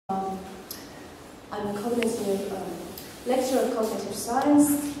I'm a cognitive lecturer of cognitive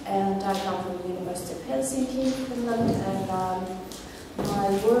science, and I come from the University of Helsinki, Finland, and my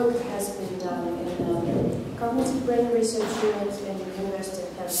work has been done in the cognitive brain research unit in the University of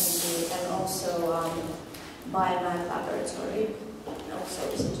Helsinki, and also biomath laboratory,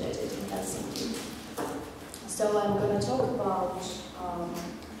 also situated in Helsinki. So I'm going to talk about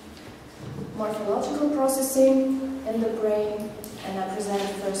morphological processing in the brain, and I present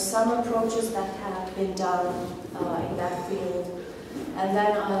first some approaches that have been done in that field, and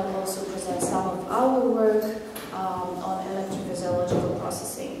then I'll also present some of our work on electrophysiological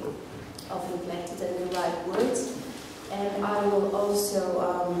processing of inflected and derived words, and I will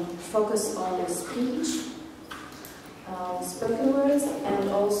also focus on speech, spoken words,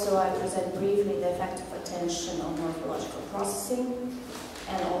 and also I present briefly the effect of attention on morphological processing,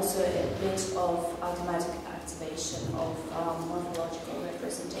 and also a bit of automatic activation of morphological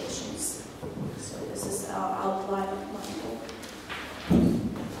representations. So this is our outline of my book.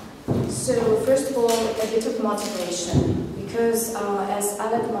 So first of all, a bit of motivation, because as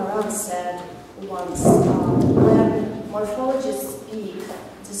Alec Maran said once, when morphologists speak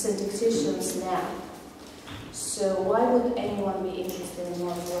to syntacticians now, so why would anyone be interested in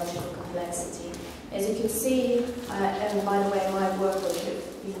morphological complexity? As you can see, and by the way, my work will be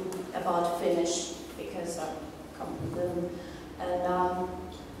about Finnish, because I come from Finland, and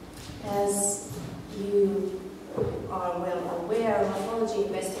as you are well aware, morphology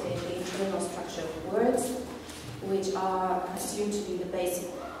investigates the internal structure of words, which are assumed to be the basic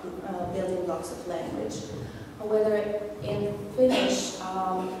building blocks of language. However, in Finnish,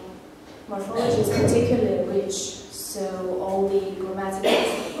 morphology is particularly rich, so all the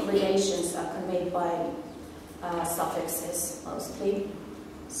grammatical relations are conveyed by suffixes mostly.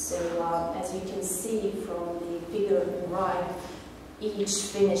 So as you can see from the figure on the right, each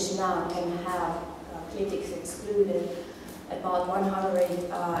Finnish noun can have clitics excluded, about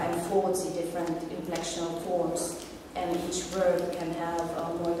 140 different inflectional forms, and each verb can have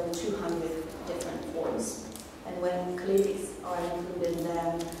more than 200 different forms. And when clitics are included,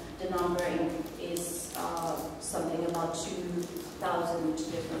 then the number is something about 2,000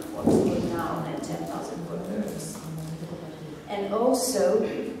 different forms for noun and 10,000 for verbs. And also,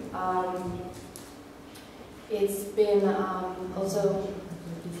 it's been also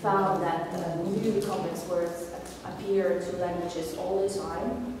found that new complex words appear to languages all the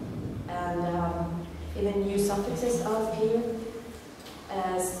time, and even new suffixes appear.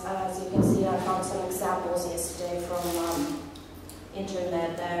 As you can see, I found some examples yesterday from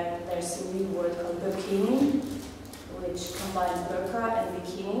internet. There's a new word called bikini, which combines burqa and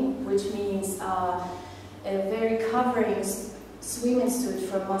bikini, which means a very covering swimming suit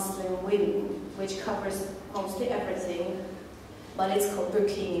for Muslim women, which covers mostly everything, but it's called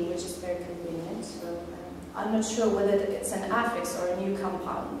bikini, which is very convenient. So I'm not sure whether it's an affix or a new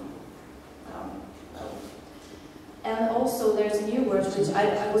compound. And also there's a new word which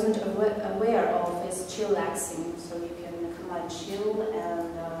I wasn't aware of, is chillaxing. So you can combine chill and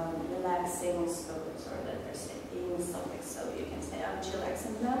relaxing, so that there's a being suffix, so you can say I'm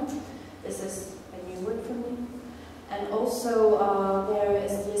chillaxing now. This is a new word for me. And also there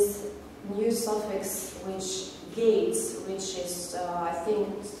is this new suffix which gates, which is I think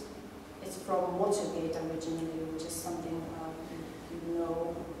it's from Watergate originally, which is something you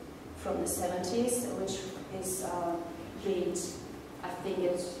know from the 70s, which is gate. I think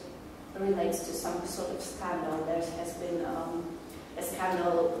it relates to some sort of scandal. There has been a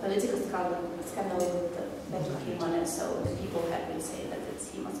scandal, political scandal with Benjamin Kiman, and so the people have been saying that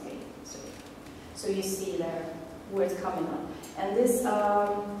he must be. So you see there words coming up. And this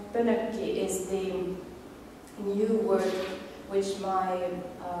Benaki is the new word which my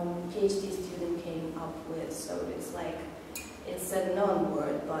PhD student came up with. So it's like, it's a known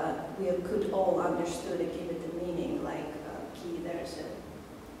word, but we could all understood and give it the meaning, like key, there's a,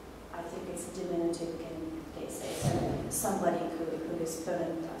 I think it's diminutive cases, somebody who is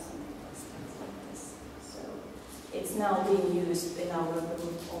burned or something like this. So it's now being used in our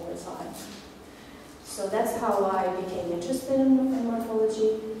group all the time. So that's how I became interested in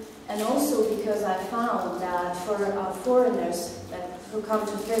morphology, and also because I found that for foreigners who come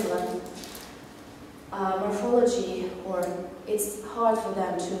to Finland, morphology, or it's hard for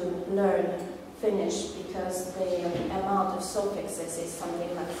them to learn Finnish because the amount of suffixes is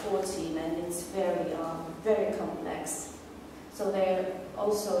something like 14, and it's very complex. So they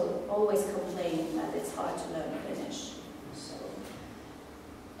also always complain that it's hard to learn Finnish. So,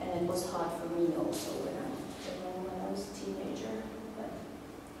 and it was hard for me also when I was a teenager, but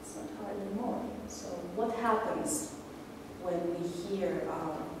it's not hard anymore. So what happens when we hear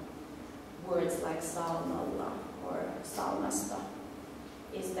words like saunalla or saunasta?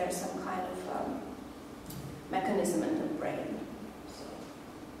 Is there some kind of mechanism in the brain? So,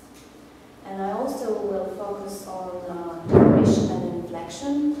 and I also will focus on derivation and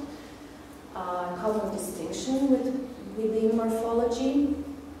inflection, common distinction within morphology.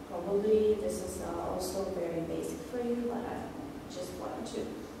 Probably this is also very basic for you, but I just wanted to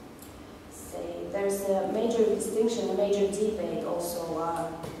say there's a major distinction, a major debate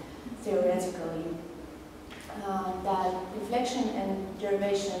also theoretically, that inflection and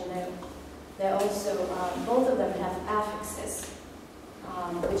derivation, they also, both of them have affixes,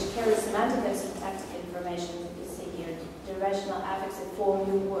 which carry semantic and syntactic information. You see here, derivational affixes form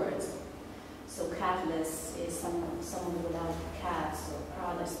new words. So catless is someone without cat, so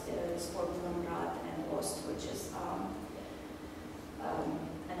radest is formed from rad, and ost, which is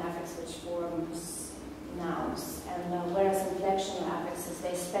an affix which forms nouns. And whereas inflection affixes,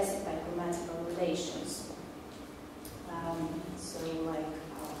 they specify grammatical relations. So like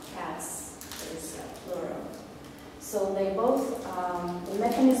cats is plural. So they both, the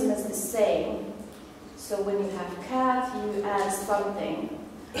mechanism is the same. So when you have cat, you add something,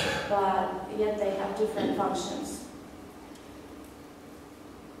 but yet they have different functions.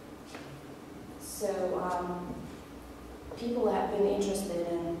 So people have been interested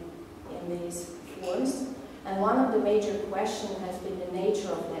in these forms, and one of the major questions has been the nature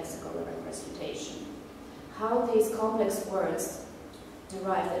of lexical representation. How these complex words,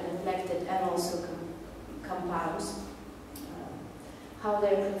 derived and inflected and also compounds, how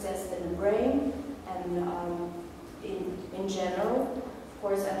they're processed in the brain and in general, of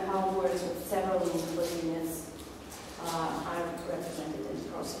course, and how words with several meaningful units are represented in the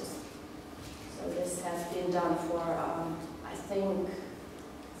process. So this has been done for, I think,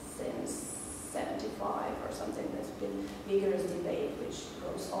 since 75 or something. There's been vigorous debate which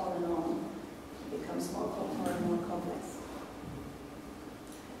goes on and on, becomes more and more complex.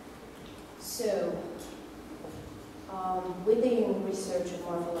 So, within research of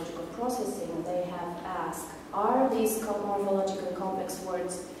morphological processing, they have asked, are these morphological complex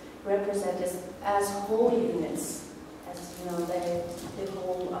words represented as whole units? As you know, the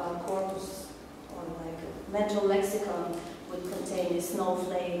whole corpus, or like a mental lexicon, would contain the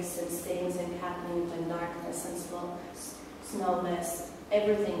snowflakes and stings and happenings and darkness and snowness.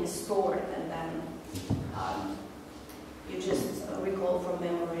 Everything is stored, and then you just recall from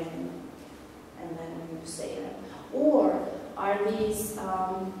memory and then you say them. Or are these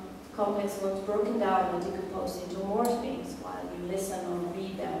complex words broken down and decomposed into morphemes while you listen or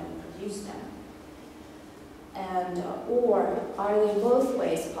read them and produce them? And or are they both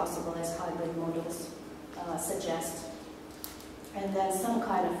ways possible, as hybrid models suggest? And then some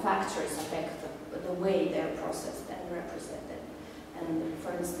kind of factors affect the way they're processed and represented. And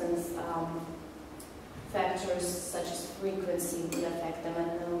for instance, factors such as frequency would affect them,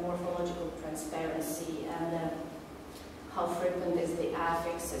 and the morphological transparency, and how frequent is the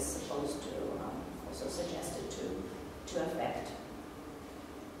affix is supposed to, also suggested to affect.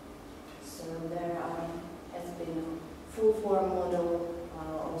 So there has been a full form model,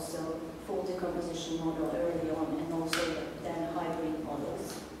 also full decomposition model early on, and also then hybrid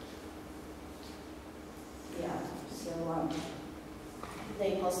models. Yeah, so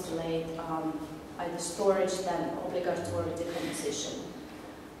they postulate either storage, then obligatory decomposition.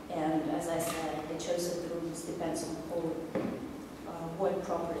 And as I said, the chosen groups depends on whole word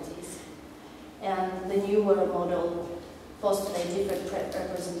properties. And the newer model postulate different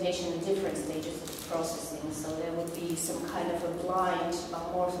representation in different stages of processing. So there would be some kind of a blind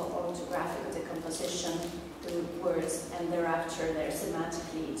morpho-orthographic decomposition to words, and thereafter they're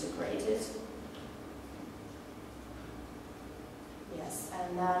semantically integrated. Yes,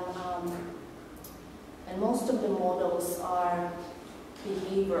 and then and most of the models are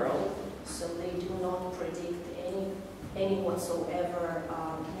behavioral, so they do not predict any whatsoever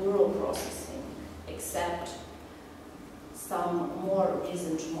neural processing, except some more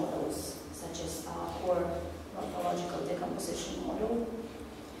recent models, such as or morphological decomposition model.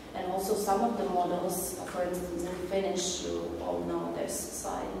 And also some of the models, for instance, in Finnish, you all know there's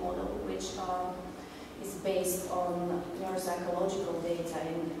side model, which is based on neuropsychological data,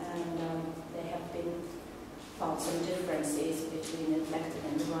 and they have been found some differences between inflected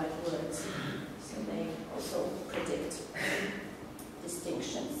and derived words. So they also predict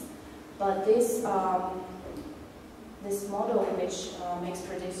distinctions. But this this model, which makes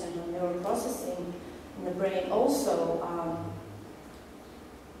predictions on neural processing in the brain, also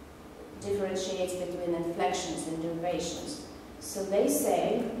differentiates between inflections and derivations. So they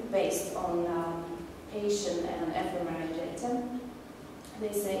say, based on patient and fMRI data,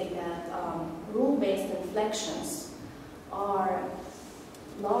 they say that rule-based inflections are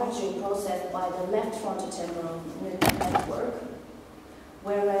largely processed by the left frontotemporal network,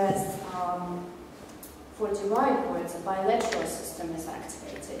 whereas for derived words, a bilateral system is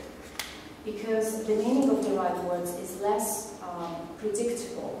activated, because the meaning of derived words is less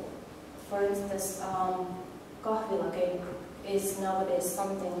predictable. For instance, kahvilake is nowadays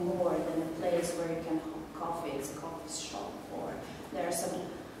something more than a place where you can have coffee. It's a coffee shop, or there are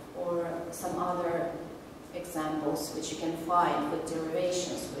some other examples which you can find with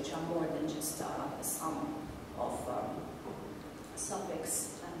derivations, which are more than just a sum of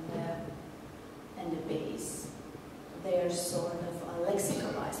suffix and the base. They are sort of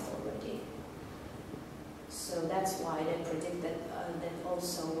lexicalized already. So that's why they predict that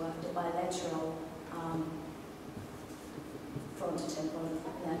also the bilateral frontotemporal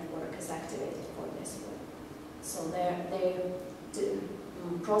network is activated for this word. So they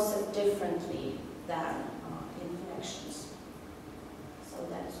process differently than inflections. So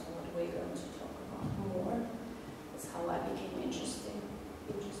that's what we're going to talk about more. That's how I became interested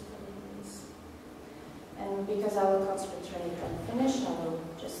in this. And because I will concentrate on Finnish, I will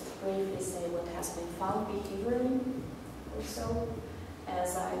just briefly say what has been found behaviorally also.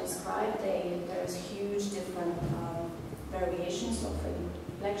 As I described, there's huge different variations of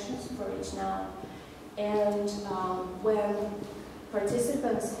inflections for each noun. And when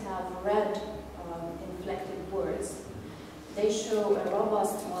participants have read inflected words, they show a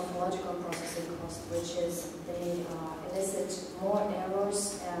robust morphological processing cost, which is they elicit more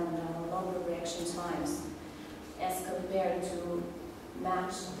errors and longer reaction times as compared to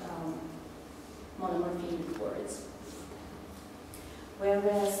matched monomorphic words.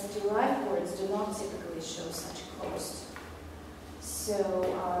 Whereas derived words do not typically show such cost. So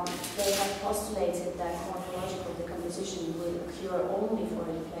they have postulated that morphological decomposition will occur only for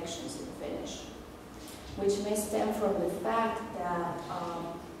inflections in Finnish, which may stem from the fact that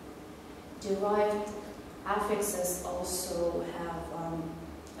derived affixes also have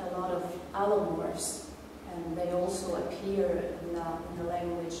a lot of allomorphs, and they also appear in the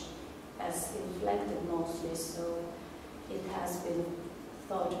language as inflected mostly. So it has been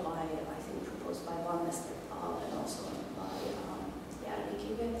thought by, I think, proposed by Van Mester and also by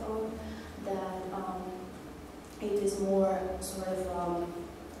Järvik et al., that it is more sort of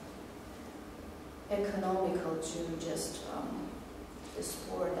economical to just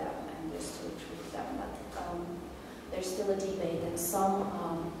store them and just to retrieve them. But there's still a debate, and some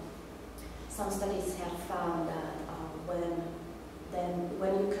studies have found that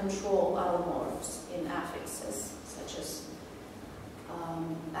when you control allomorphs in affixes, such as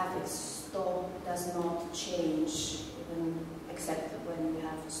affix sto does not change even except when you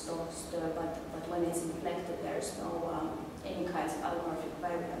have sto, stir, but when it's inflected, there's no any kinds of allomorphic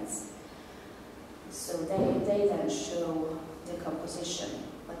variants. So they then show decomposition.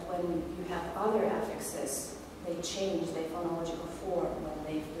 But when you have other affixes, they change their phonological form when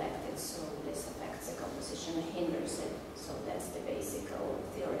they inflect it, so this affects the composition and hinders it. So that's the basic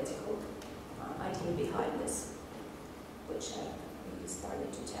theoretical idea behind this, which we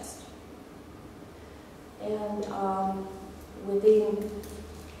started to test. And within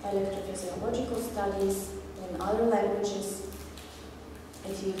electrophysiological studies in other languages,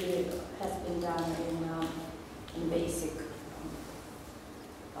 it usually has been done in basic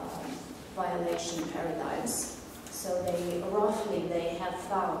violation paradigms. So they have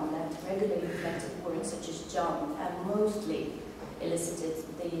found that regularly inflected words such as jump have mostly elicited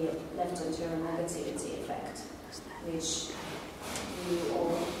the left anterior negativity effect, which you all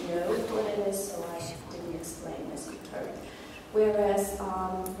know what it is, so I didn't explain as you heard. Whereas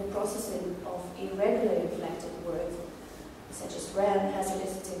the processing of irregularly inflected words, such as ran, has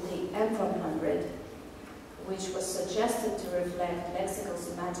elicited the M100, which was suggested to reflect lexical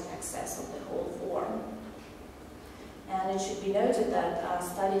semantic access of the whole form. And it should be noted that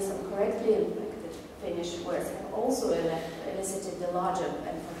studies on correctly inflected Finnish words have also elicited the larger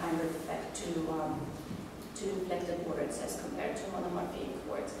M400 effect to inflected words as compared to monomorphic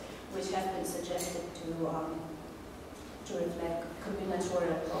words, which have been suggested to reflect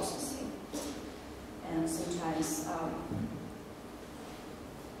combinatorial processing. And sometimes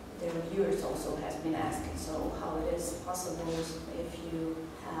the reviewers also has been asking, so how it is possible if you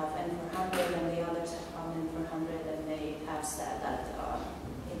have N400 and the others have found N400 and they have said that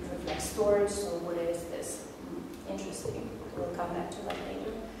it reflects storage, so what is this? Interesting. We'll come back to that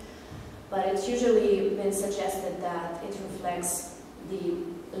later. But it's usually been suggested that it reflects the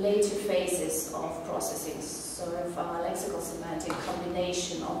later phases of processing, sort of a lexical semantic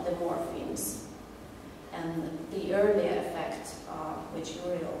combination of the morphemes. And the earlier effect, which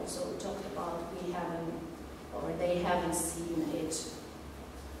Yuri also talked about, we haven't, or they haven't seen it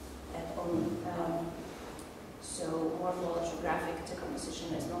at all. So morphologographic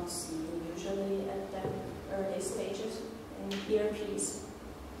decomposition is not seen usually at the early stages in ERPs.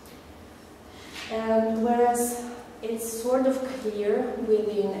 And whereas it's sort of clear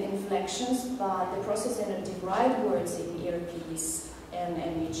within inflections, but the processing of derived words in ERPs and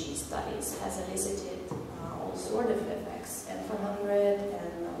MEG studies has elicited all sort of effects, N400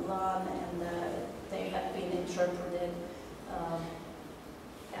 and LAN, and they have been interpreted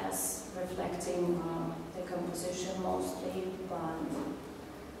as reflecting the composition mostly,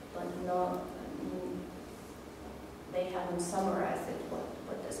 but not. They haven't summarized it.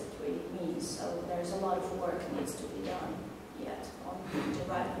 What does it really mean? So there's a lot of work needs to be done yet on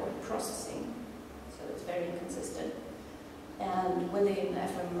derived word processing. So it's very inconsistent. And within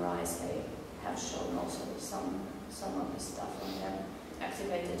fMRIs, they have shown also some of the stuff on them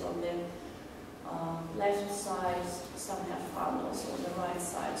activated on the left side. Some have found also on the right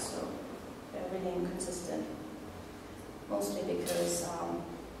side. So they're really inconsistent, mostly because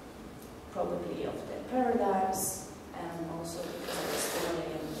probably of the paradigms, and also because of the stimuli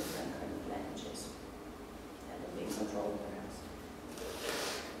in different kind of languages that are being controlled, perhaps.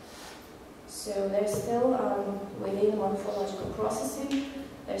 So there's still, within morphological processing,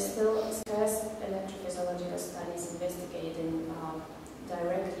 there's still scarce electrophysiological studies investigating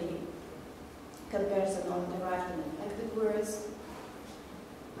directly comparison on derived and inflected words.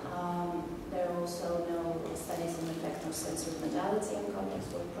 There are also no studies in effect of sensory modality in complex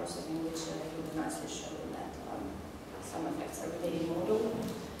word processing, which really nicely show that some effects are really modal.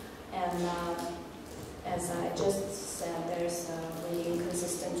 And as I just said, there's really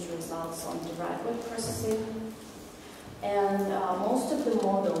inconsistent results on derived word processing. And most of the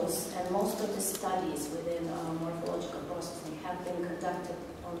models and most of the studies within morphological processing have been conducted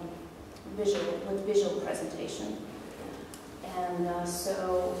on with visual presentation. And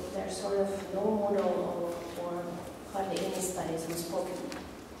so there's sort of no model or hardly any studies on spoken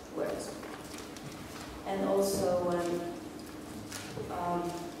words. And also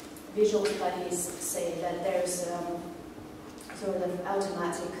visual studies say that there's sort of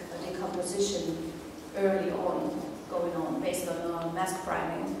automatic decomposition early on going on based on mask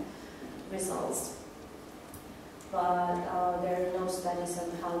priming results. But there are no studies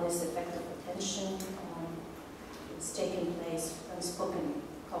on how this effect of attention is taking place when spoken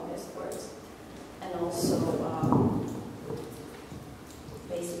complex words. And also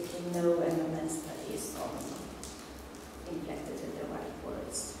basically no NMN studies on inflected and derived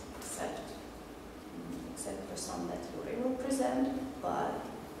words, except for some that Yuri will present, but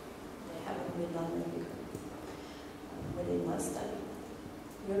they haven't been done within one study.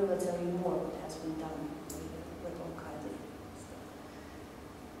 Yuri will tell you more what has been done with all kinds of stuff.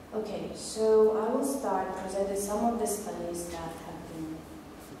 Okay, so I will start presenting some of the studies that have been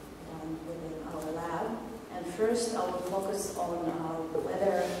done within our lab. And first I will focus on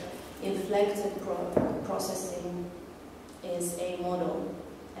whether inflected processing is a model,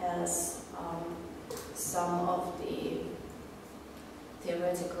 as some of the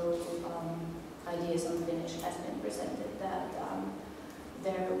theoretical ideas on Finnish has been presented, that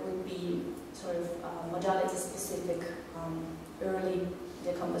there would be sort of modality-specific early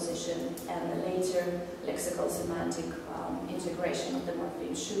decomposition and a later lexical-semantic integration of the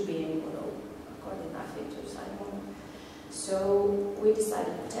morpheme should be a model, according I think to Simon. So we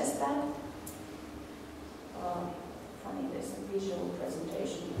decided to test that. Funny, there's a visual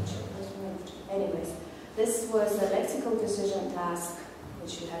presentation which was moved. Anyways, this was a lexical decision task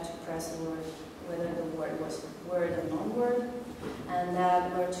which you had to press a word, whether the word was word or non-word. And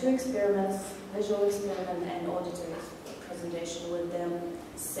there were two experiments, visual experiment and auditory presentation with them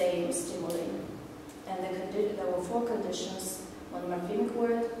same stimuli. And there were four conditions: one morphemic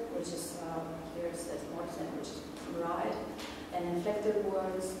word, which is here it says morphin, which is ride, and inflected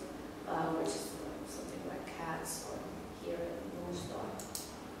words, which is something like cats, or here moonstar,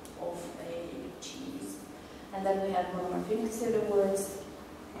 of a cheese. And then we had monomorphemic pseudo words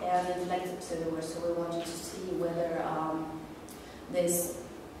and inflected pseudo words. So we wanted to see whether this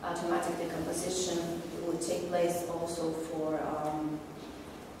automatic decomposition would take place also for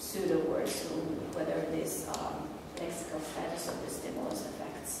pseudo words, so whether this lexical status of the stimulus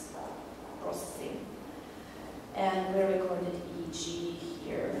affects processing. And we recorded EG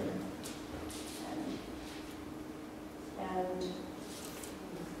here. And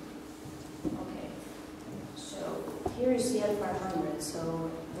okay, so here you see N400.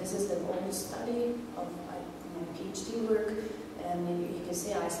 So this is the old study of my PhD work, and you can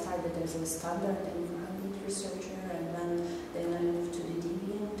see I started as a standard N400 researcher, and then I moved to the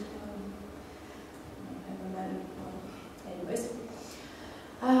deviant. Anyways,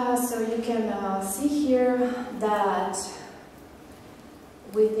 so you can see here that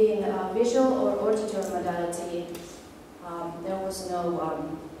within visual or auditory modality, there was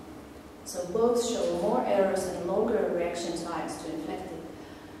no, so both show more errors and longer reaction times to inflected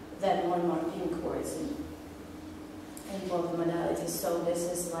than monomorphic words in both modalities. So this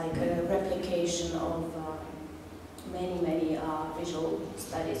is like a replication of many visual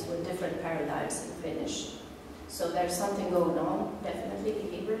studies with different paradigms in Finnish. So there's something going on, definitely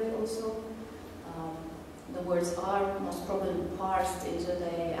behaviorally also. The words are most probably parsed into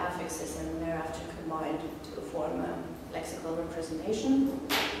the affixes and thereafter combined to form a lexical representation.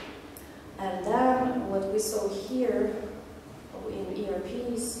 And then what we saw here in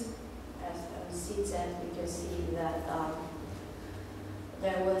ERPs, as CTET, we can see that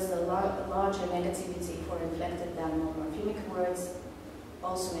there was a larger negativity for inflected than monomorphemic words,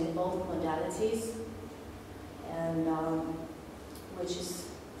 also in both modalities, and which is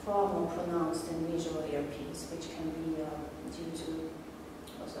far more pronounced in visual ERPs, which can be due to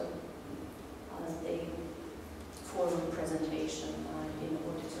also the form of presentation in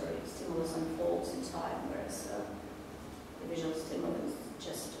auditory stimulus unfolds in time, whereas the visual stimulus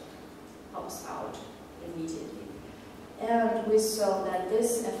just pops out immediately. And we saw that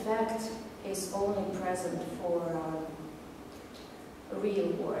this effect is only present for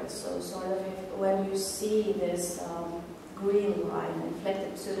real words. So sort of when you see this green line,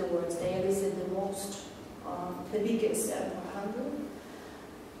 inflected pseudo-words, they elicit the most, the biggest 700.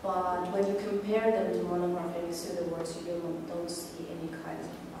 But when you compare them to monomorphic pseudo-words, you don't see any kind of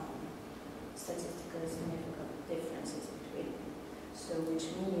statistically significant differences between them. So which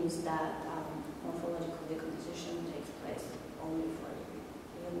means that morphological decomposition takes place only for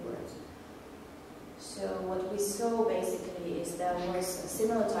real words. So what we saw basically is there was a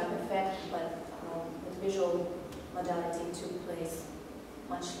similar type effect, but the visual modality took place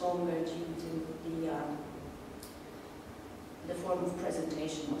much longer due to the form of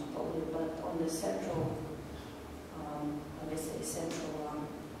presentation most probably, but on the central, obviously central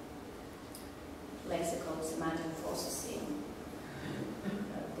lexical semantic processing,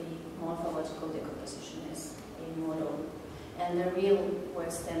 the morphological decomposition is a model, and the real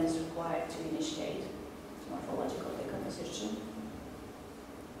word stem is required to initiate morphological decomposition.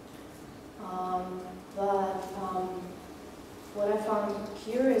 What I found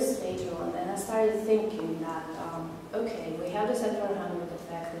curious later on, and I started thinking that, okay, we have the Z100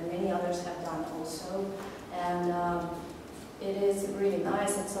 effect, and many others have done also, and it is really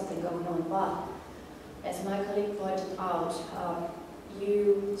nice and something going on, but as my colleague pointed out,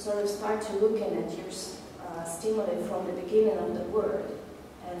 you sort of start to look at your stimuli from the beginning of the word,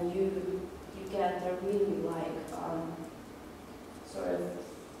 and you get a really like sort of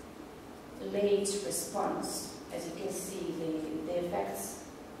late response. As you can see, the effects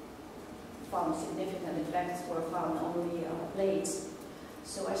found, significant effects were found only late.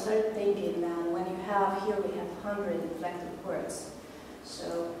 So I started thinking that when you have, here we have 100 inflected words.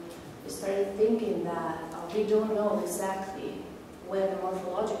 So we started thinking that we don't know exactly when the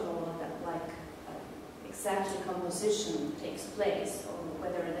morphological, like exact decomposition takes place, or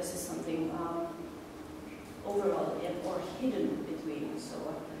whether this is something overall or hidden between. So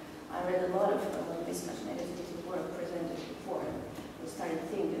I read a lot of this much negativity work presented before. We started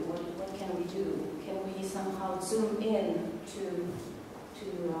thinking, what can we do? Can we somehow zoom in to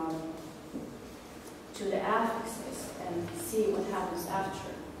the affixes and see what happens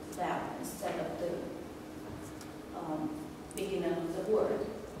after that instead of the beginning of the word?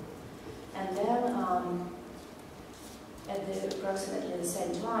 And then at approximately the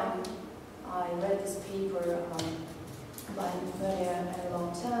same time, I read this paper by Maria and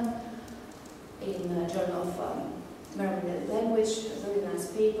Long in the Journal of American Language, a very nice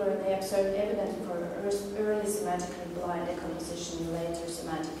paper. They observed evidence for early semantically blind decomposition in later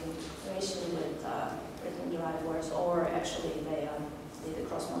semantic integration with written derived words, or actually they did a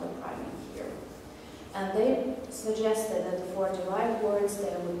cross-model priming here. And they suggested that for derived words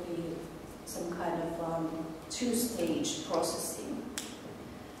there would be some kind of two-stage processing.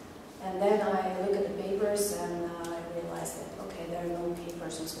 And then I look at the papers and I realized that, okay, there are no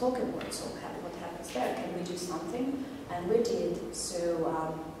papers on spoken words, so what happens there? Can we do something? And we did. So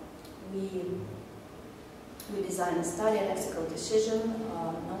we designed a study, a lexical decision,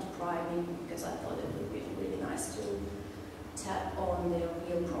 not priming, because I thought it would be really nice to tap on the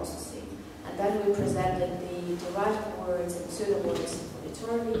real processing. And then we presented the derived words and pseudo-words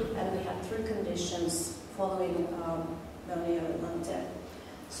auditorily, and we had 3 conditions following Melnier and Lante.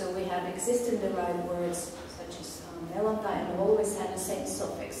 So we have existing derived words such as melanta, and always had the same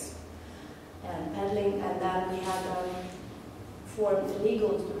suffix. And peddling, and then we had formed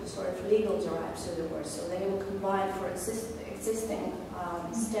legal derived pseudowords. So they will combine for existing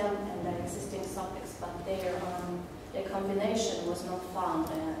stem and then existing suffix, but their combination was not found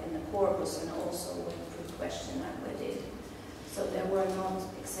in the corpus, and also with the pre-question that we did. So they were not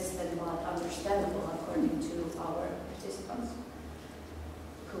existent but understandable according to our participants,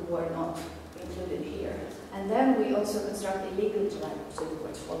 who were not included here. And then we also constructed legal derived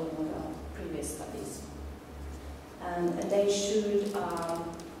pseudowords following previous studies. And they should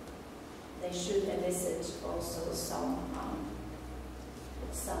elicit also some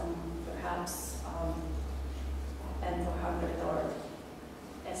perhaps N400 or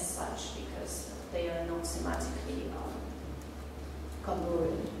as such, because they are not semantically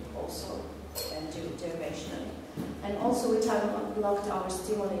congruent also and derivationally. And also we time locked our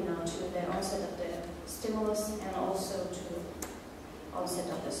stimuli now to the onset of the stimulus and also to onset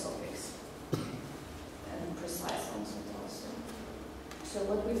of the suffix, and precise onset also. So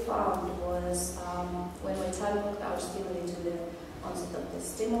what we found was when we time locked our stimuli to the onset of the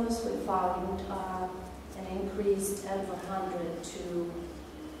stimulus, we found an increased N400 to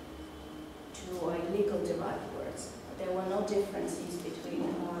legal derived words. There were no differences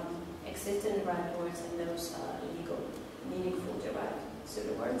between existing derived words and those legal, meaningful derived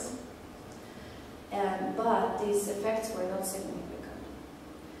pseudowords. But these effects were not significant.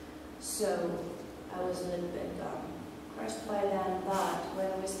 So I was a little bit crushed by them, but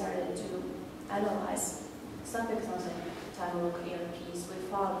when we started to analyze suffix time lock ERPs, we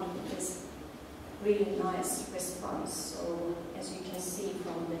found this really nice response. So as you can see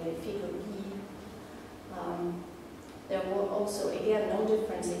from the figure E, there were also, again, no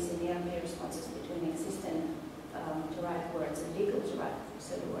differences in ERP responses between existing derived words and legal derived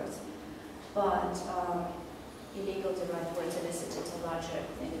pseudowords. But illegal derived words elicited a larger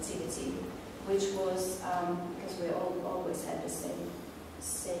negativity, which was because we always had the same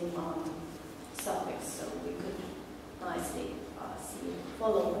suffix, so we could nicely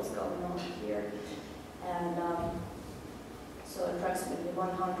follow what's going on here. And so approximately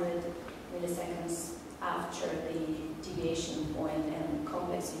 100 milliseconds after the deviation point and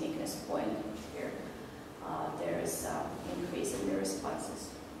complex uniqueness point here, there is an increase in the responses,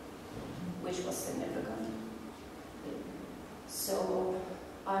 which was significant. So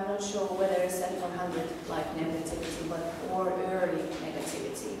I'm not sure whether it's N400 like negativity, or early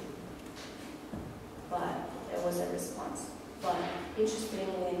negativity, but there was a response. But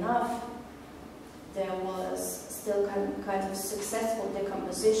interestingly enough, there was still kind of successful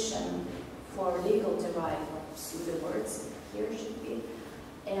decomposition for legal derived pseudowords, here should be.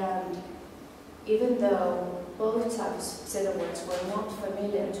 And even though both types of pseudowords were not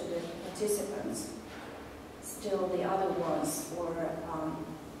familiar to the participants, still the other ones were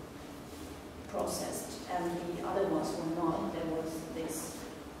processed and the other ones were not. There was this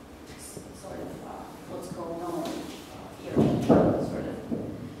sort of what's going on here, sort of.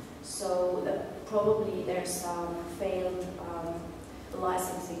 So probably there's some failed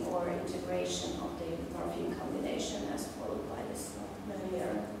licensing or integration of the morpheme combination as followed by this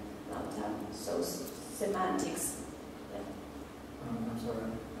linear lambda. So semantics. Yeah. I'm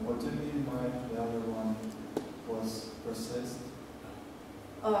sorry. What do you mean by the other one was processed?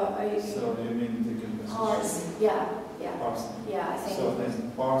 So you mean decomposition? Parse. Yeah. Parsing. Yeah, I think. So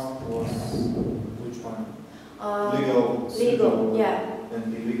then parsed was which one? Legal. Pseudo. Yeah.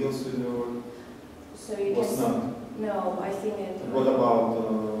 And illegal pseudo So you was can. not. No, I think it. What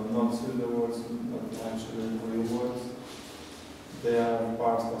about non-pseudo words, not actually real words? They are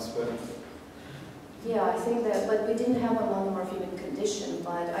parsed as well. Yeah, I think that, but we didn't have a monomorphic condition,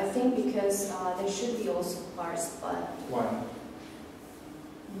 but I think because they should be also parsed, but... Why?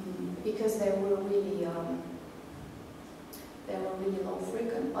 Because they were really low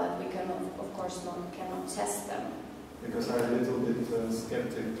frequent, but we can, of course, cannot test them. Because I'm a little bit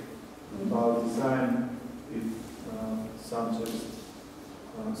skeptic about design if subjects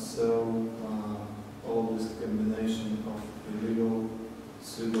all this combination of illegal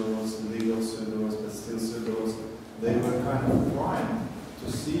pseudowords, legal pseudowords, but still pseudowords, they were kind of primed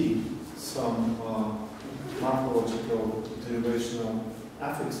to see some morphological derivational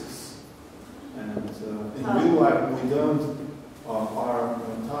affixes. And in real life, we don't, our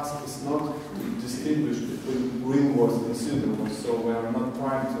task is not to distinguish between real words and pseudowords, so we are not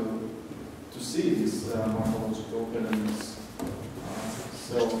trying to see these morphological elements.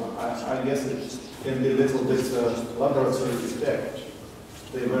 So I guess it can be a little bit laboratory effect.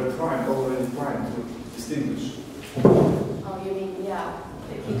 They were already trying to distinguish. Oh, you mean, yeah.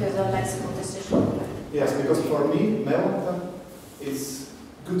 because of lexical decision. Yes, because for me, melon is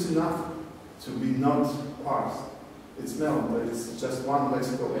good enough to be not parsed. It's melon, but it's just one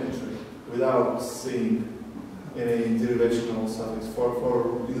lexical entry without seeing any derivational suffix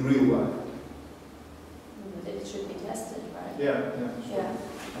for in real life. It should be tested, right? Yeah, sure. Yeah.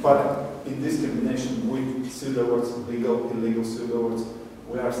 But in this combination with pseudo words, legal, illegal pseudo words,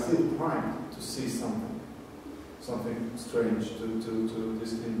 we are still primed to see something strange to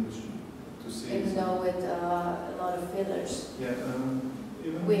distinguish, to see. Even though with a lot of fillers. Yeah.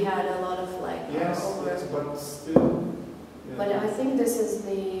 Even We had a lot of like yes, over. yes, but still. Yeah. But I think this is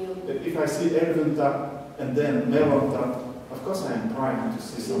the. If I see Erventa and then Melonta, of course I am primed to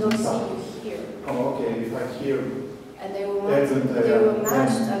see You something. don't see you here. Oh, okay. If I hear And they were matched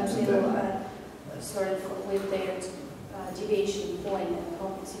until sort of with their deviation point and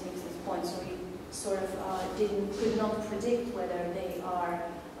competency mixes point. So we sort of could not predict whether they are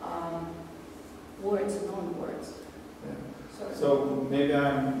words or non-words. Yeah. So maybe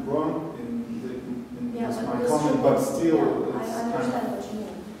I'm wrong in yeah, this my comment, but still, yeah, it's I understand what you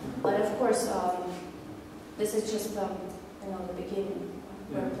mean. But of course, this is just the beginning.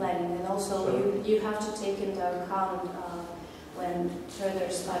 We're planning, and also you have to take into account when further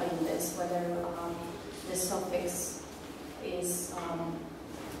studying this whether the suffix is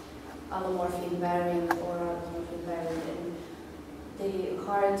allomorphic invariant or allomorphic invariant, and the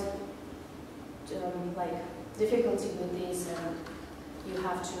hard difficulty with these you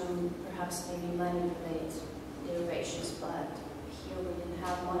have to perhaps maybe manipulate derivations, but here we didn't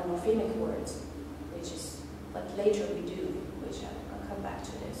have monomorphemic words, but later we do, which I'll come back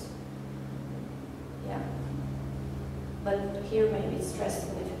to this. Yeah. But here maybe stress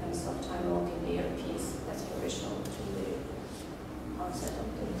significance of time lock in the earpiece as original to the onset of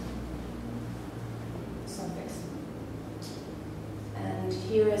the suffix. And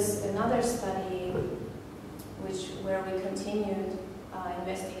here is another study where we continued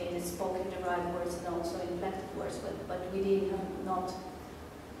investigated spoken derived words and also inflected words, but we did not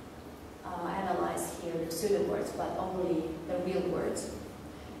analyze here the pseudo words, but only the real words.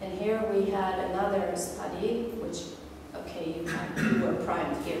 And here we had another study, which, okay, you were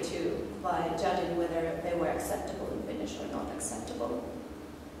primed here too by judging whether they were acceptable in Finnish or not acceptable.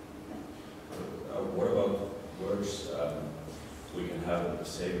 What about words we can have the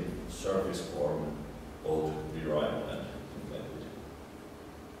same surface form, both derived and inflected?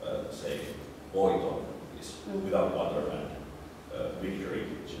 Say, voito is without other and victory.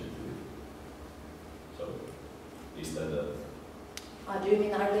 So, is that do you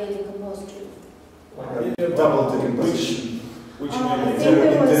mean are they decomposed too? double decomposition. Which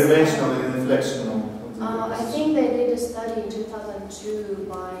derivational and inflectional. I think they did a study in 2002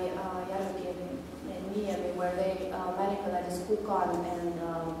 by Järvi and Niemi where they manipulated Kukan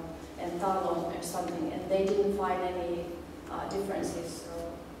and Talon or something, and they didn't find any differences. So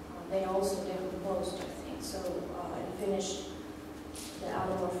they also decomposed, I think. So in Finnish, the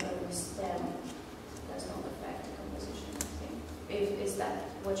allomorphic stem does not affect the composition, I think. Is that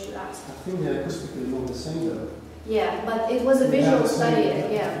what you asked? I think they're acoustically more the same though. Yeah, but it was a visual study,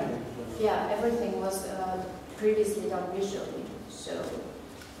 yeah, everything was previously done visually, so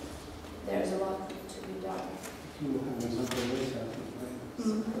there's a lot to be done. You will have an example later,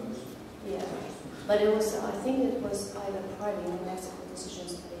 right? Yeah, but it was, I think it was either priming or lexical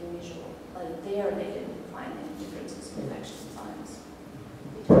decisions in visual, but there they didn't find any differences in inflection times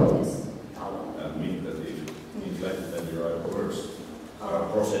between this column. I mean that the inflected and derived words are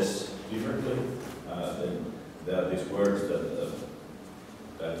processed differently. Then there are these words that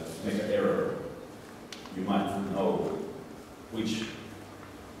make an error. You might not know which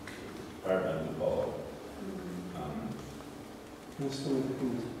pattern to follow. I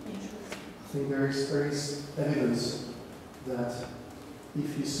think there is evidence that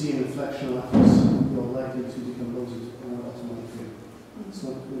if you see an inflection lattice, you're likely to decompose it automatically. It's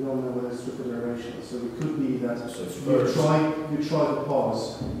not, we don't know whether it's triple derivational. So it could be that you try to pause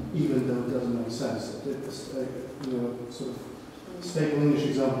even though it doesn't make sense. Sort of stable English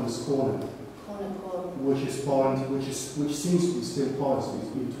example is corner, which seems to be still parsed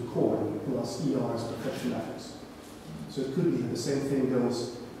into corn plus ER as perfection affix. So it could be that the same thing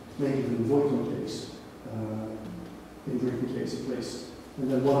goes maybe in the Voiton case, in the Griffin case at least, and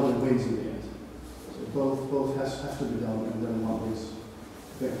then one of them wins in the end. So both have to be done, and then one wins.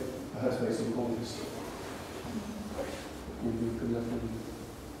 Yeah, perhaps based on context. Maybe we could let them,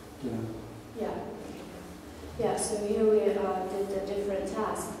 Yeah, so here we did a different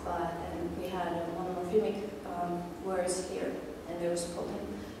task, and we had monomorphemic words here, and they were spoken,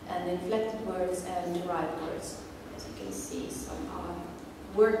 and inflected words and derived words. As you can see, some are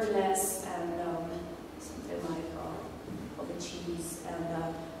worthless and something like of a cheese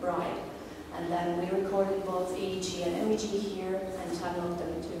and bride. And then we recorded both EEG and MEG here and time-locked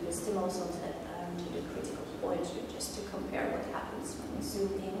them to the stimulus onset and to the critical point just to compare what happens when we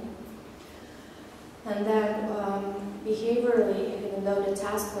zoom in. And then behaviorally, even though the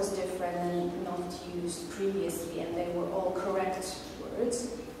task was different and not used previously and they were all correct words,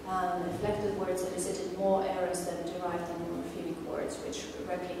 inflected words elicited more errors than derived and morphemic words, which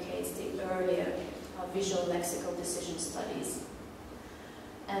replicates the earlier visual lexical decision studies.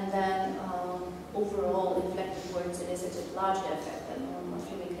 And then overall, inflected words elicited larger effect than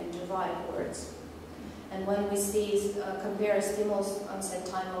morphemic and derived words. And when we see compare stimulus onset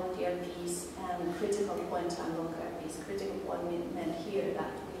time lock DRPs and critical point time lock DRPs, critical point meant here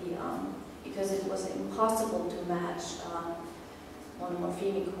that we, because it was impossible to match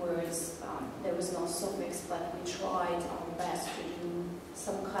monomorphemic words, there was no suffix, but we tried our best to do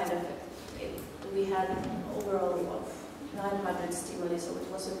some kind of, we had overall of 900 stimuli, so it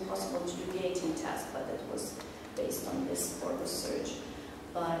was impossible to do gating test, but it was based on this for search.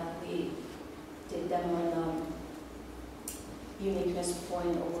 But we did them on uniqueness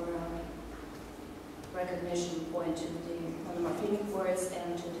point or recognition point to the monomorphemic words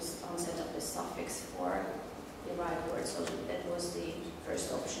and to the onset of the suffix for derived words. So that was the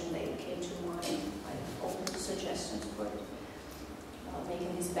first option that came to mind. I opened suggestions for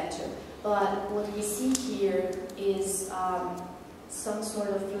making this better. But what we see here is some sort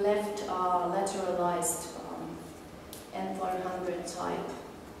of left lateralized N400 type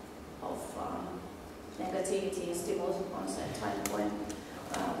of negativity in stimulus onset time point,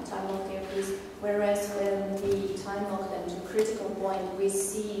 time lock DRPs, whereas when we time lock them to critical point, we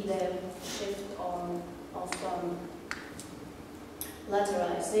see the shift of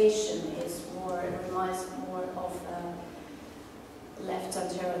lateralization is more, it reminds more of left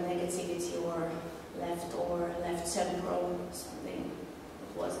anterior negativity or left temporal something.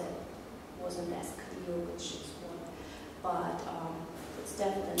 It wasn't as clear which is what, but it's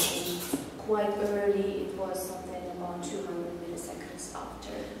definitely quite early. It was something about 200 milliseconds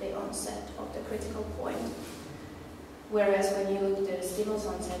after the onset of the critical point. Whereas when you look at the stimulus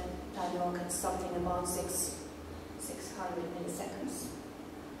onset time lock, it's something about 600 milliseconds.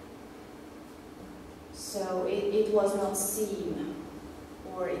 So it was not seen,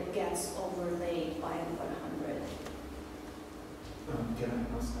 or it gets overlaid by N100. Can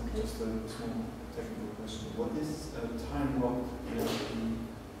I ask just a small technical question? What is time lock DRP?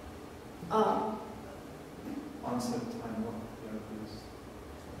 Onset time lock DRPs?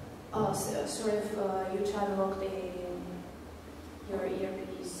 So sort of you time lock your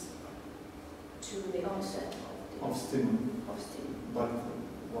earpiece to the onset of stimuli. But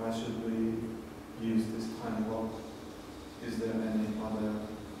why should we use this time lock? Is there any other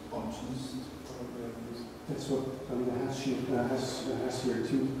options for earpiece? That's what Alina has here,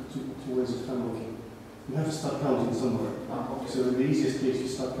 two ways of time locking. You have to start counting somewhere. Okay. So in the easiest case, you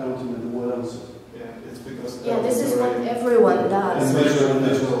start counting at the word onset. Yeah, it's because... Yeah, this is what everyone does. And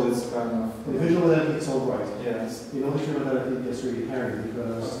visual is kind of... In visual modality, it's all right. Yes. In auditory modality, it gets really hairy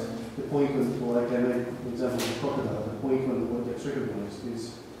because the point when, like I made an example of crocodile, the point when the word gets recognized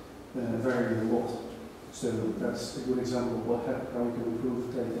is varying a lot. So that's a good example of how we can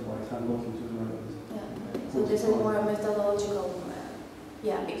improve data by time locking to the relevant. Yeah. So this is more methodological,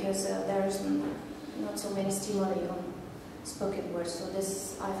 because there's not so many stimuli on spoken words. So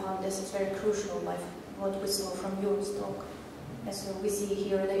this, I found this is very crucial by what we saw from your talk. And so we see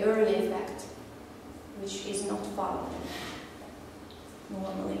here the early effect, which is not found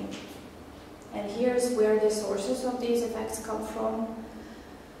normally. And here's where the sources of these effects come from.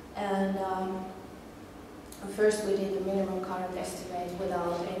 And first we did the minimum current estimate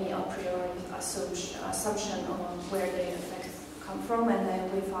without any a priori assumption on where the effects come from, and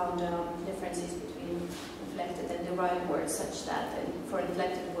then we found differences between inflected and derived words, such that for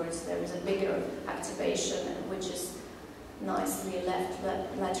inflected words there is a bigger activation, which is nicely left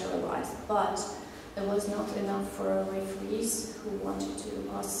lateralized. But it was not enough for referees who wanted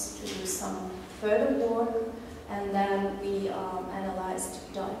us to do some further work, and then we analyzed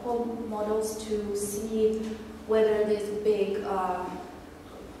dipole models to see whether this big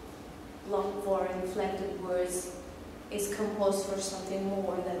block for inflected words is composed for something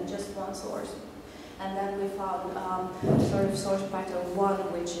more than just one source. And then we found sort of source pattern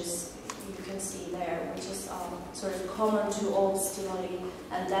 1, which is, you can see there, which is sort of common to all stimuli,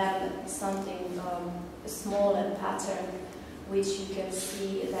 and then something small and pattern, which you can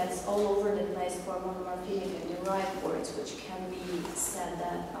see that's all over the place for monomorphemic and derived words, which can be said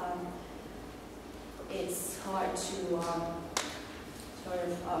that it's hard to sort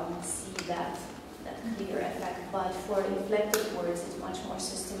of see that clear effect. But for inflected words, it's much more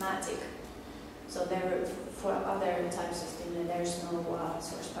systematic. So there, for other types of stimuli, there's no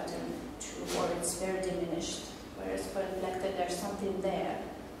source pattern 2, or it's very diminished. Whereas for inflected, there's something there.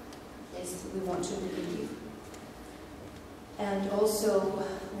 At least we want to believe. And also,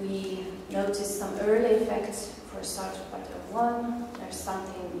 we noticed some early effects for source pattern 1. There's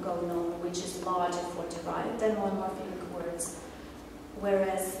something going on which is larger for derived than monomorphic words.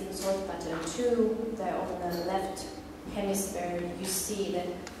 Whereas in source pattern 2, there on the left hemisphere, you see the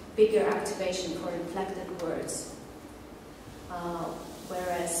bigger activation for inflected words.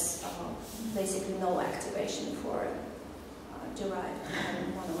 Whereas basically no activation for derived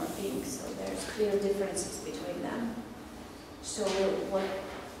and monomorphic. So there's clear differences between them. So what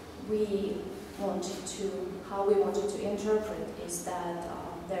we wanted to, how we wanted to interpret is that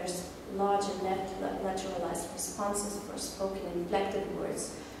there's larger lateralized responses for spoken inflected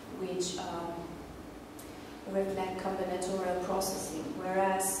words, which reflect combinatorial processing,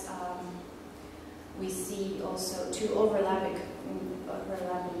 whereas we see also 2 overlapping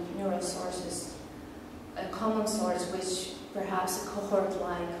neural sources, a common source which perhaps a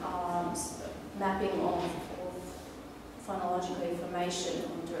cohort-like mapping of phonological information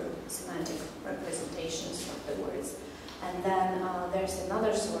onto semantic representations of the words. And then there's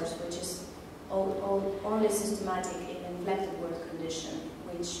another source which is only systematic in inflected word condition,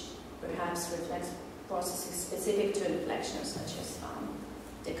 which perhaps reflects processes specific to inflections, such as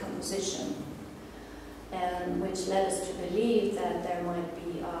decomposition, and which led us to believe that there might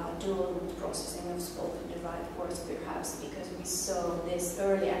be dual processing of spoken derived words, perhaps because we saw this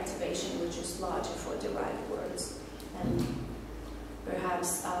early activation which is larger for derived words. And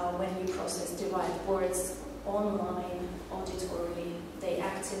perhaps when you process derived words online, auditorily, they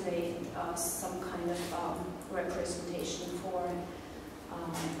activate some kind of representation for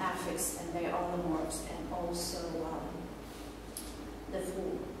affix and their allomorphs, and also the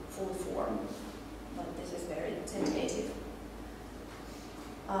full form. But this is very tentative.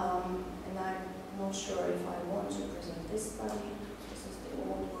 And I'm not sure if I want to present this slide. This is the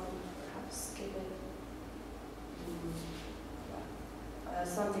old one, perhaps skip it.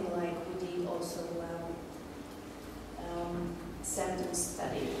 Something like we did also sentence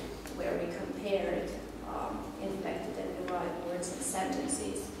study where we compared inflected and derived words and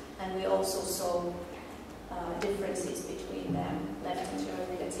sentences, and we also saw differences between them, left anterior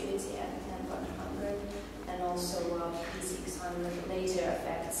negativity and N100, and also P600 later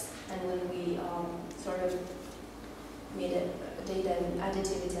effects. And when we sort of made a data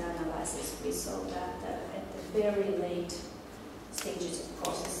additivity analysis, we saw that at the very late stages of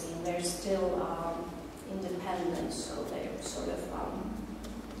processing, they're still independent, so they're sort of,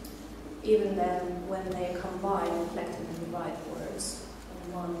 even then when they combine inflected and derived words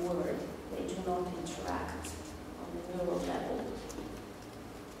in one word, they do not interact on the neural level.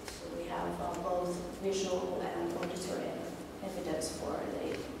 So we have both visual and auditory evidence for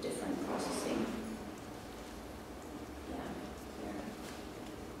the different processing. Yeah, here.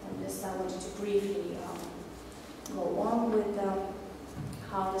 And this I wanted to briefly go on with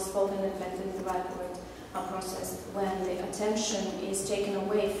how the spoken inflected and derived words are processed when the attention is taken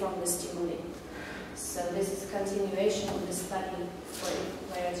away from the stimuli. So this is a continuation of the study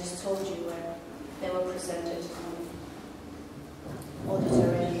where I just told you where they were presented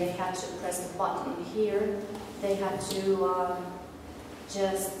auditory, and they had to press the button here. They had to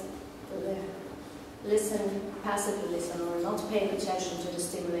just listen, passively listen, or not pay attention to the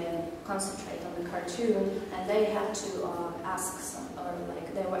stimuli and concentrate on the cartoon, and they had to ask some, or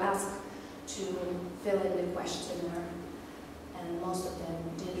like they were asked to fill in the questionnaire, and most of them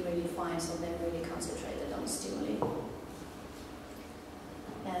did really fine, so they really concentrated on stimuli.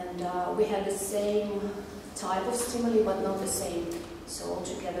 And we had the same type of stimuli, but not the same. So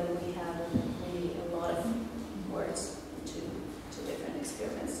altogether, we had really a lot of words to different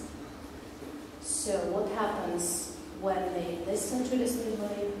experiments. So what happens when they listen to the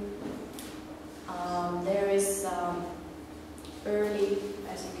stimuli? There is early,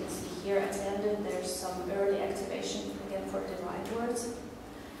 as you can see here at the end, there's some early activation, again for derived words,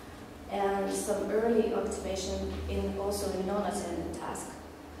 and some early activation also in non-attended task.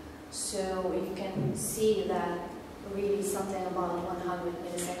 So you can see that really something about 100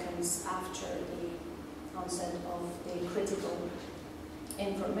 milliseconds after the onset of the critical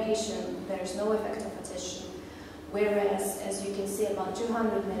information, there's no effect of attention. Whereas, as you can see, about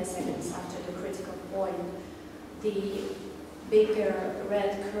 200 milliseconds after the critical point, the bigger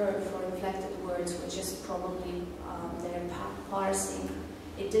red curve for inflected words, which is probably their parsing,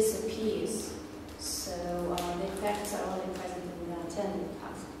 it disappears. So the effects are only present in that unattended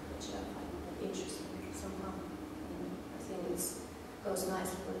task, which I find interesting somehow. I think it goes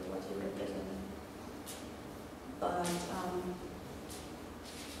nicely with what you represented. But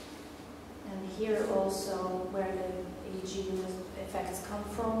and here also where the EEG effects come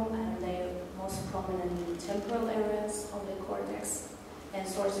from, and they're most prominent in temporal areas of the cortex, and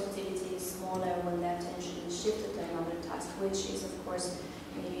source activity is smaller when the attention is shifted to another task, which is of course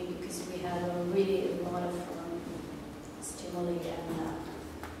maybe because we had really a lot of stimuli and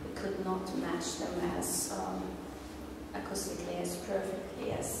we could not match them as acoustically as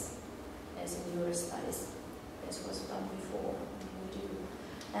perfectly as in neuro studies. This was done before.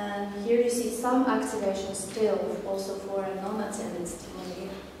 And here you see some activation still, also for a non-attended stimuli,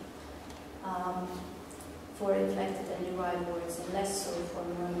 for inflected and derived words, and less so for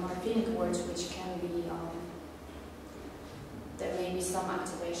morphemic words, which can be, there may be some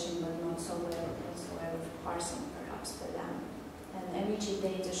activation, but not so well of parsing perhaps for them. And MEG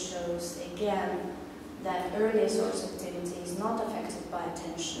data shows again that early source activity is not affected by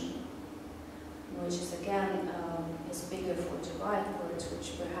attention, which is again is bigger for derived words,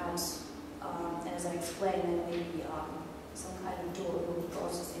 which perhaps, as I explained, there may be some kind of dual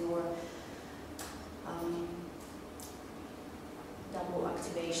processing or double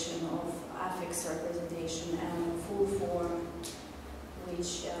activation of affix representation and full form,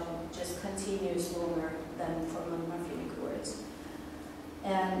 which just continues longer than for non-morphemic words.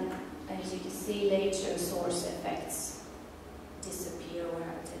 And as you can see later, source effects disappear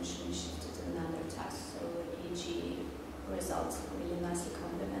where attention is shifted to another task. So EEG results really nicely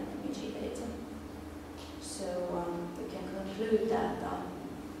complement MEG data. So we can conclude that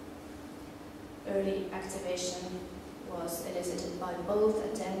early activation was elicited by both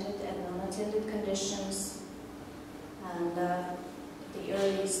attended and non-attended conditions, and the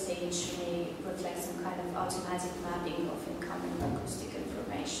early stage may reflect some kind of automatic mapping of incoming acoustic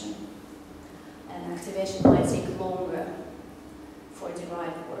information, and activation might take longer for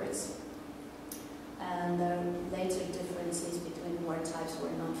derived words. And later differences between word types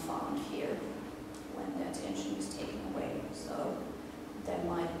were not found here when the attention is taken away. So there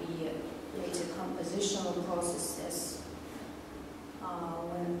might be later compositional processes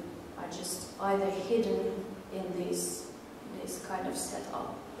when are just either hidden in this kind of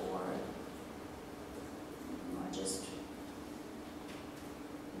setup or just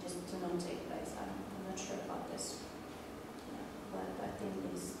do not take place. I'm not sure about this. But I think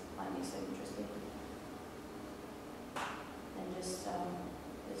these findings are interesting. And just,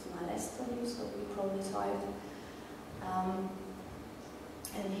 it's my last study, so we're probably tired.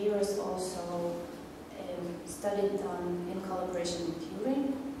 And here is also a study done in collaboration with Turing.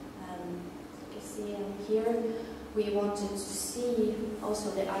 You can see here, we wanted to see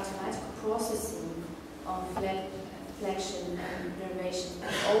also the automatic processing of inflection and derivation,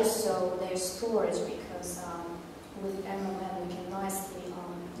 and also their storage, because with MMN we can nicely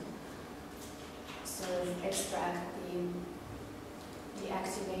sort of extract the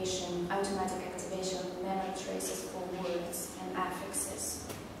activation, automatic activation of memory traces for words and affixes.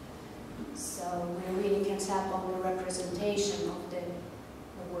 So we really can tap on the representation of the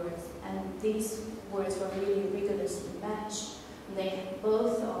words, and these words were really rigorously matched. They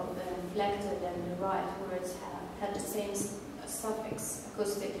both of the inflected and derived words had the same suffix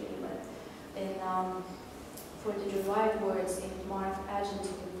acoustically, but in for the derived words it marked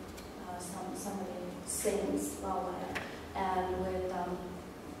adjective, somebody sings vowel, and with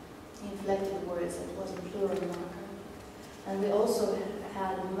inflected words it was a plural marker. And we also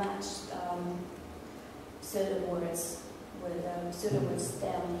had matched pseudo words with pseudo word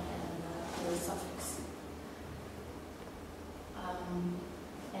stem and with suffix.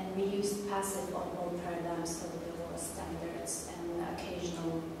 And we used passive on all paradigms, so there were standards and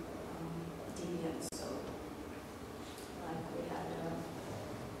occasional deviants. So, like we had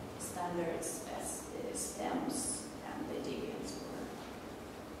standards as the stems, and the deviants were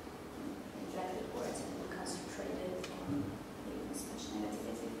inflected words, and we concentrated on the speech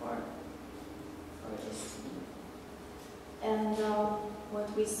negativity for this. And what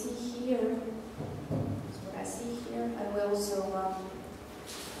we see here is what I see here, and we also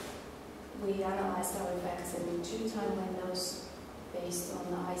we analyzed our effects in 2 time windows based on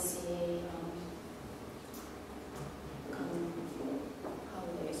the ICA, how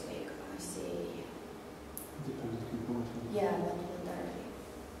do they say, ICA? Dependent component. Yeah, but with their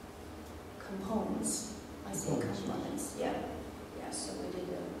components. ICA components, yeah. Yeah, so we did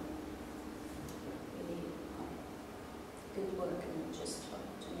a really good work in just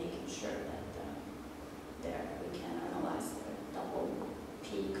to making sure that there we can analyze the double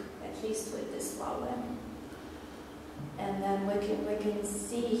peak, at least with this vowel. And then with we can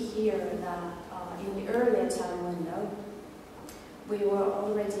see here that in the earlier time window, we were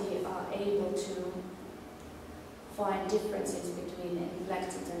already able to find differences between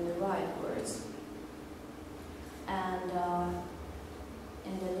inflected and derived words. And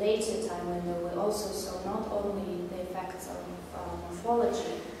in the later time window, we also saw not only the effects of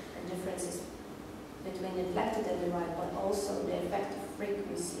morphology and differences between inflected and derived, but also the effect of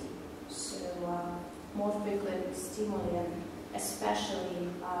frequency. So more frequent stimuli, and especially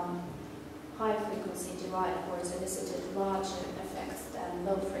high-frequency derived words, elicited larger effects than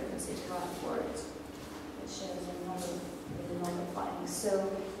low-frequency derived words, which shows another finding. So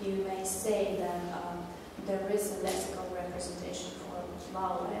you may say that there is a lexical representation for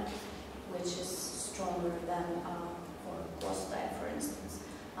vowel, which is stronger than for cross-diaph, for instance.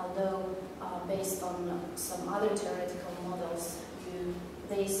 Although, based on some other theoretical models,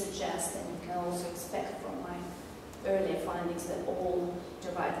 they suggest, and you can also expect from my earlier findings, that all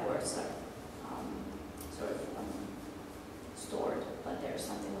derived words are stored, but there's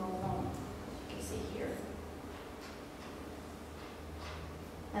something going on, you can see here.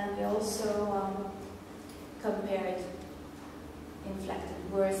 And we also compared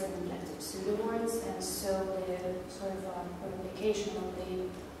inflected words and inflected pseudowords, and so the sort of replication of the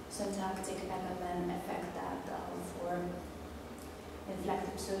syntactic MMN effect that for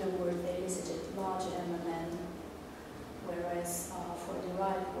inflected pseudowords they elicited larger MMN, whereas for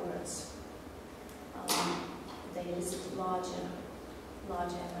derived words they elicited larger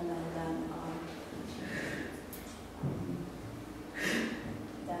MMN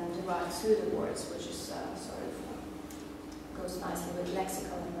than derived pseudowords, which is sort of goes nicely with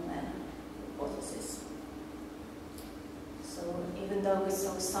lexical MMN hypothesis. So even though we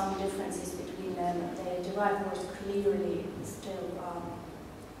saw some differences between them, the derived words clearly still are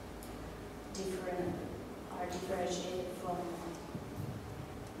differentiated from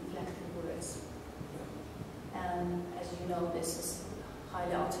inflected words. And as you know, this is a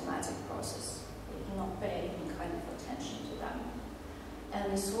highly automatic process. You do not pay any kind of attention to them. And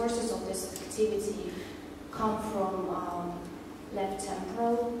the sources of this activity come from left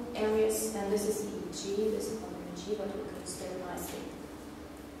temporal areas, and this is EEG, this is not EEG, but we could still nicely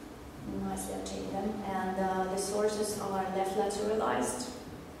obtain them. And the sources are left lateralized,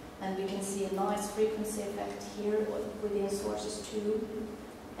 and we can see a nice frequency effect here within sources too,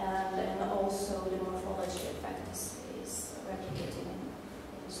 and also the morphology effect is replicating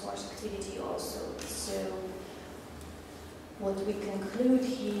in source activity also. So what we conclude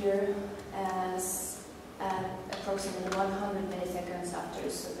here as approximately 100 milliseconds after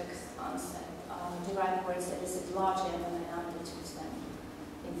suffix onset, derived words elicit larger MMN amplitudes than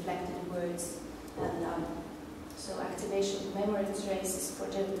inflected words, and so activation of memory traces for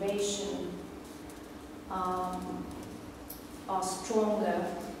derivation are stronger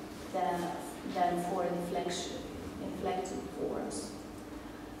than for inflected forms,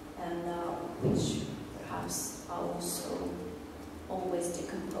 and which perhaps are also always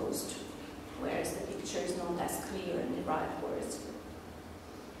decomposed, whereas the picture is not as clear in derived words.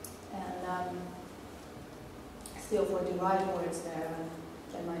 And still for derived words there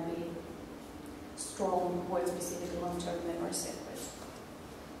might be strong word-specific long-term memory secrets.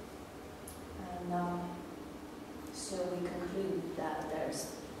 And so we conclude that there's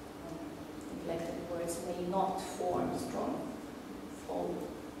inflected words may not form strong form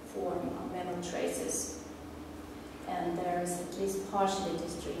memory traces, and there is at least partially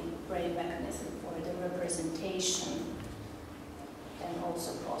distinct brain mechanism for the representation and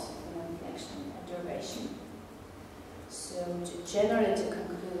also processing of inflection and derivation. So generally to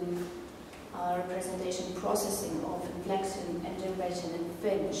conclude, representation processing of inflection and derivation in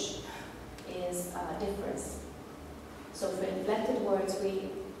Finnish is a difference. So for inflected words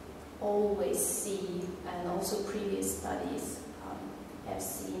we always see, and also previous studies have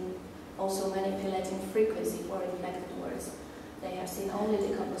seen, also manipulating frequency for inflected words. They have seen only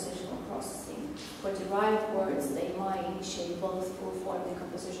decompositional processing. For derived words, they might initiate both full form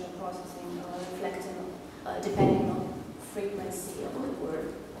decompositional processing or reflecting, depending on frequency of the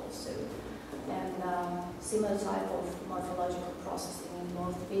word also. And similar type of morphological processing in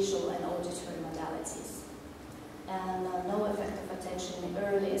both visual and auditory modalities. And no effect of attention in the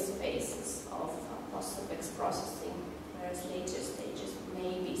earliest phases of post-suffix processing, whereas later stages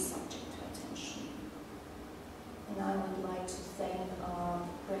may be subject to attention. And I would like to thank our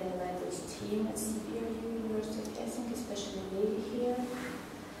brain language team at CBRU University of Helsinki, especially Lily here,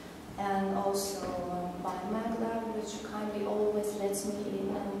 and also Biomag Lab, which kindly always lets me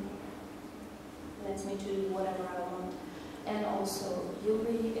in and lets me do whatever I want, and also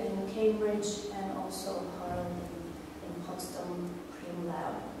Yuri in Cambridge, and also Harlan in Potsdam Cream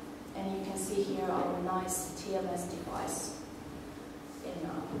Lab. And you can see here our nice TMS device in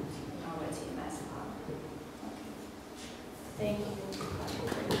our TMS lab. Okay. Thank you.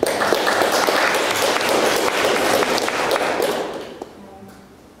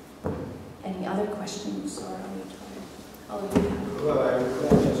 Any other questions, or are we trying? Oh, yeah. Well, I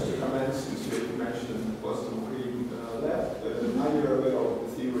would just to comment, since you mentioned the Boston Cream Lab, are you aware of the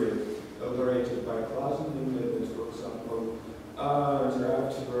theory elaborated by Clausen in that, for example,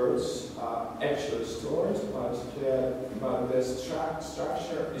 derived words are actually stored, but their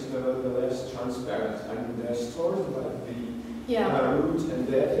structure is nevertheless transparent. I mean, they're stored, but the root and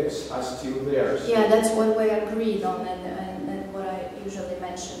the effects are still there. So yeah, that's what we agreed on, and what I usually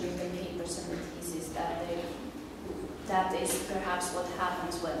mention in the papers and the thesis, that is perhaps what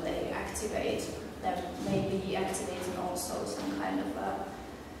happens when they activate. There may be activating also some kind of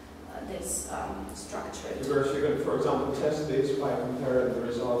this structure. Because you can, for example, test this by comparing the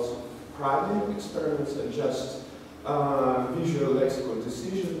results of priming experiments and just visual lexical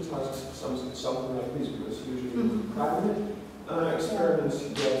decision tasks, something like this, because usually priming experiments you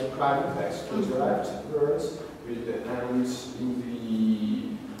get prime text for derived words, and in the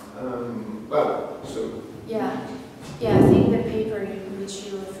Yeah, I think the paper in which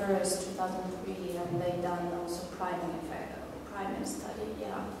you refer is 2003, and they done also priming study,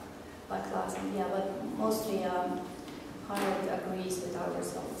 by Clausen, but mostly Harvard agrees with our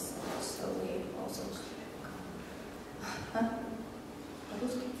results, so we also. You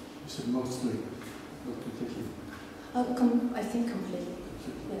said mostly, not completely. I think completely.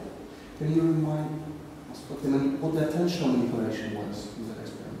 Yeah. Can you remind us what the attentional manipulation was in that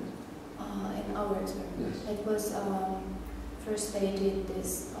experiment? In our experiment, yes. It was first they did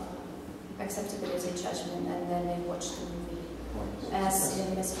this acceptability judgment, and then they watched the movie as in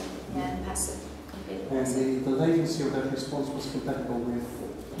and passive, completely passive. And the latency of that response was compatible with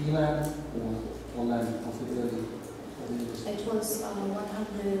ELAB or LAB configurability? It was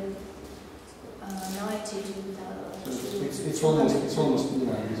 190 to it's almost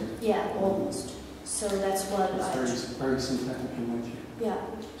ELAB, isn't it? Yeah, almost. So that's what it's very synthetic in nature. Yeah.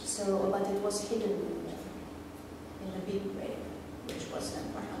 So, but it was hidden in the big wave, which was then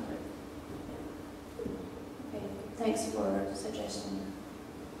 100. Okay. Thanks for suggesting.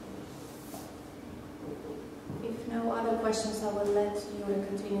 If no other questions, I will let you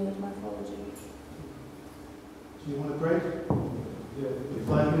continue with morphology. Do you want a break? yeah.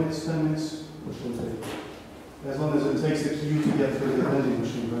 5 minutes, 10 minutes? Which one take? As long as it takes the queue to get through the vending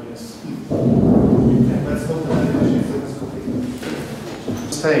machine, right? Yes. Okay, let's hope the vending machine is completely.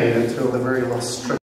 Stay until the very last strip.